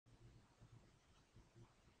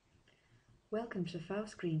Welcome to the FAO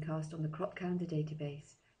Screencast on the Crop Calendar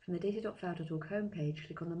database. From the data.fao.org homepage,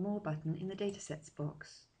 click on the More button in the Datasets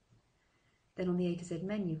box. Then on the A to Z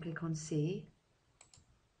menu, click on See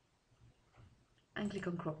and click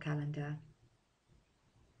on Crop Calendar.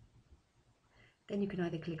 Then you can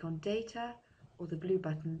either click on Data or the blue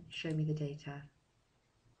button Show me the data.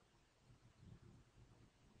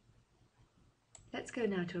 Let's go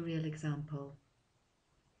now to a real example.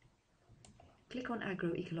 Click on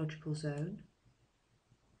agro-ecological zone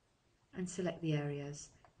and select the areas.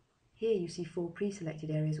 Here you see 4 pre-selected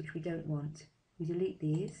areas which we don't want. We delete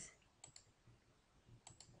these.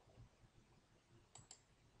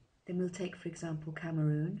 Then we'll take, for example,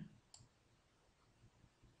 Cameroon.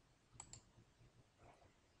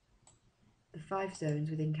 The 5 zones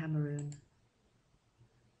within Cameroon.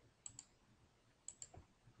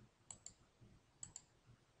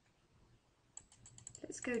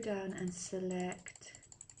 Let's go down and select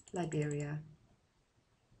Liberia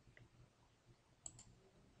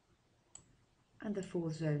and the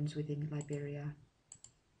 4 zones within Liberia.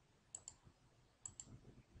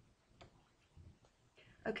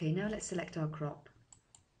 Okay, now let's select our crop.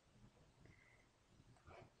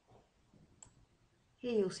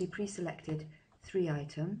 Here you'll see pre-selected 3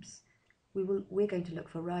 items. We're going to look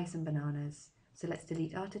for rice and bananas. So let's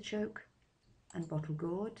delete artichoke and bottle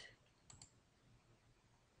gourd.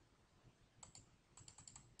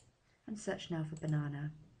 And search now for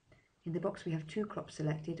banana. In the box we have 2 crops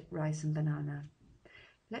selected, rice and banana.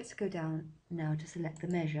 Let's go down now to select the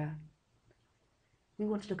measure. We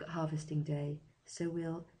want to look at harvesting day, so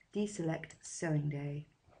we'll deselect sowing day.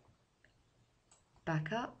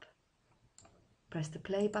 Back up, press the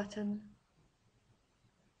play button,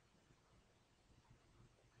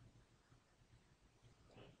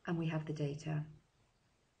 and we have the data.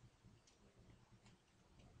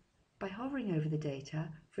 By hovering over the data,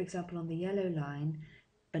 for example on the yellow line,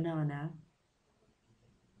 banana,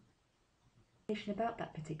 information about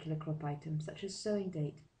that particular crop item, such as sowing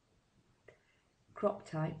date, crop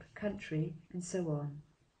type, country, and so on.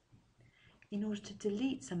 In order to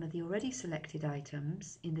delete some of the already selected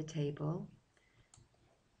items in the table,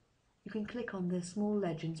 you can click on the small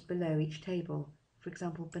legends below each table. For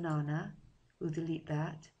example, banana, we'll delete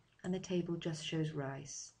that, and the table just shows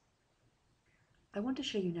rice. I want to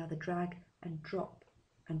show you now the drag and drop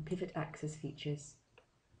and pivot axis features.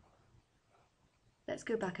 Let's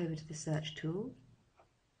go back over to the search tool.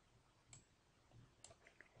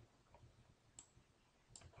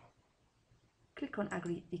 Click on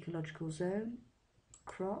agro-ecological zone,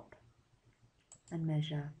 crop, and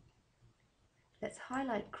measure. Let's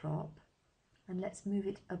highlight crop and let's move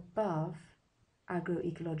it above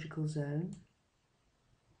agro-ecological zone.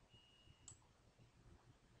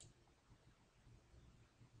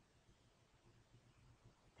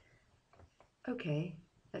 Okay,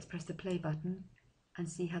 let's press the play button and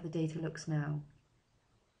see how the data looks now.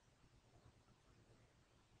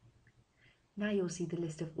 Now you'll see the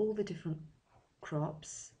list of all the different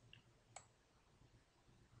crops,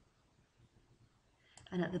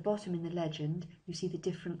 and at the bottom in the legend you see the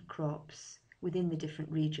different crops within the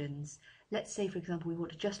different regions. Let's say, for example, we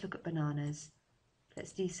want to just look at bananas.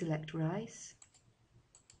 Let's deselect rice.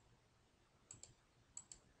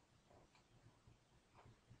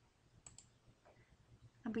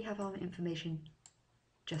 And we have our information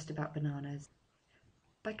just about bananas.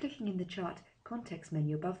 By clicking in the chart context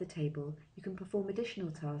menu above the table, you can perform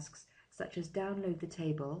additional tasks such as download the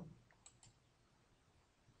table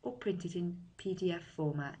or print it in PDF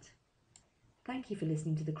format. Thank you for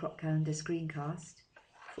listening to the Crop Calendar Screencast.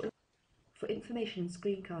 For information and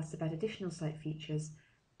screencasts about additional site features,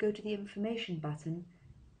 go to the Information button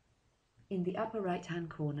in the upper right-hand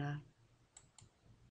corner.